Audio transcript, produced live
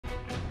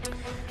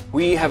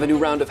We have a new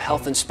round of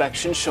health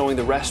inspections showing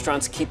the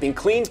restaurants keeping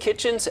clean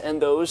kitchens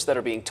and those that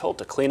are being told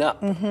to clean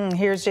up.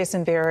 Here's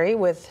Jason Berry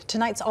with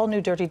tonight's all-new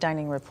Dirty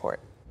Dining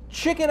report.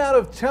 Chicken out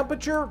of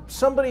temperature,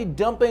 somebody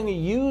dumping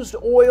used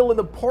oil in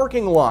the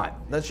parking lot.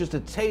 That's just a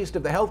taste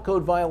of the health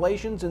code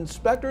violations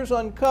inspectors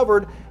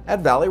uncovered at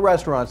Valley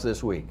restaurants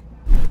this week.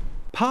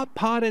 Pot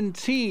pot and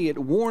tea at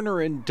Warner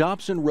and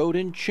Dobson Road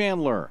in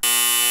Chandler.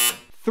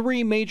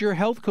 3 major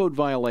health code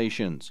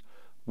violations.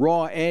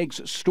 Raw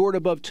eggs stored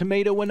above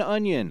tomato and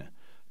onion.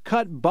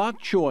 Cut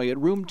bok choy at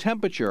room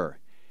temperature.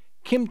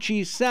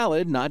 Kimchi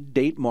salad not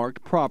date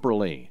marked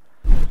properly.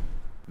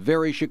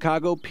 Very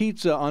Chicago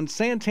pizza on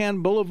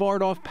Santan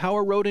Boulevard off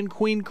Power Road in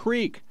Queen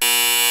Creek.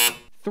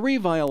 3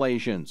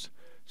 violations.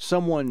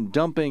 Someone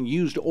dumping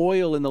used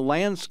oil in the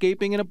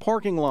landscaping in a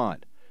parking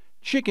lot.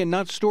 Chicken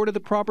not stored at the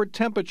proper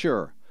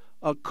temperature.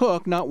 A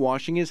cook not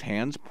washing his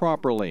hands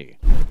properly.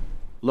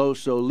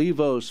 Los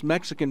Olivos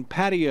Mexican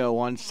patio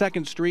on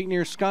 2nd Street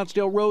near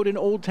Scottsdale Road in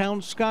Old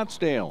Town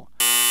Scottsdale.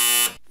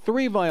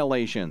 3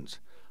 violations.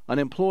 An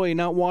employee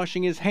not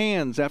washing his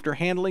hands after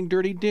handling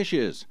dirty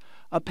dishes.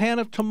 A pan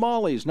of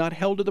tamales not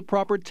held to the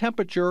proper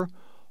temperature.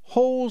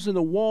 Holes in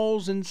the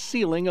walls and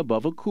ceiling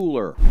above a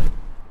cooler.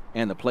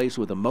 And the place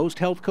with the most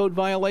health code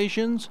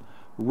violations?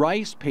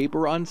 Rice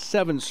paper on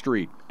 7th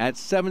Street at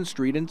 7th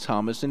Street and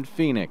Thomas in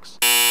Phoenix.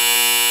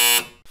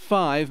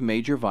 5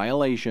 major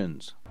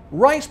violations.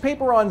 Rice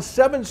paper on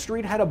 7th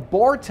Street had a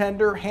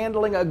bartender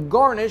handling a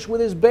garnish with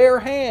his bare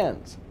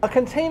hands. A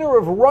container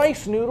of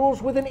rice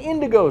noodles with an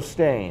indigo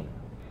stain.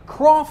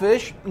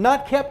 Crawfish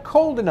not kept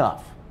cold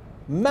enough.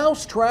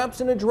 Mouse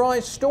traps in a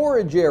dry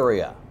storage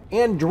area.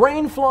 And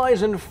drain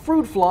flies and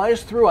fruit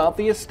flies throughout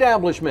the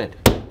establishment.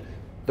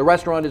 The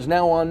restaurant is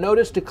now on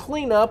notice to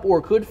clean up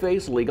or could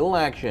face legal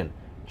action.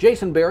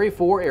 Jason Berry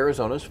for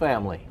Arizona's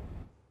Family.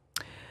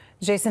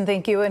 Jason,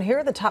 thank you. And here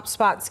are the top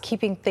spots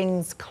keeping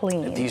things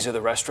clean. These are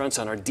the restaurants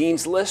on our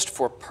Dean's List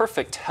for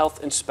perfect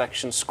health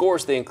inspection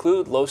scores. They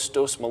include Los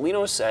Dos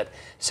Molinos at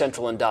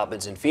Central and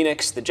Dobbins in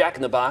Phoenix, the Jack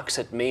in the Box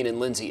at Main and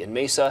Lindsay in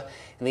Mesa,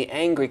 and the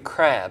Angry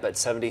Crab at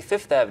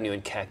 75th Avenue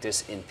and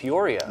Cactus in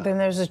Peoria. Then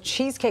there's a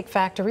Cheesecake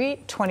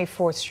Factory,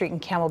 24th Street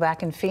and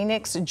Camelback in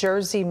Phoenix,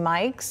 Jersey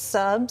Mike's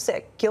Subs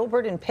at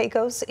Gilbert and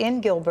Pecos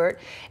in Gilbert,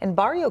 and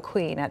Barrio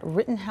Queen at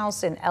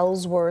Rittenhouse in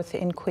Ellsworth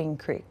in Queen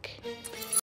Creek.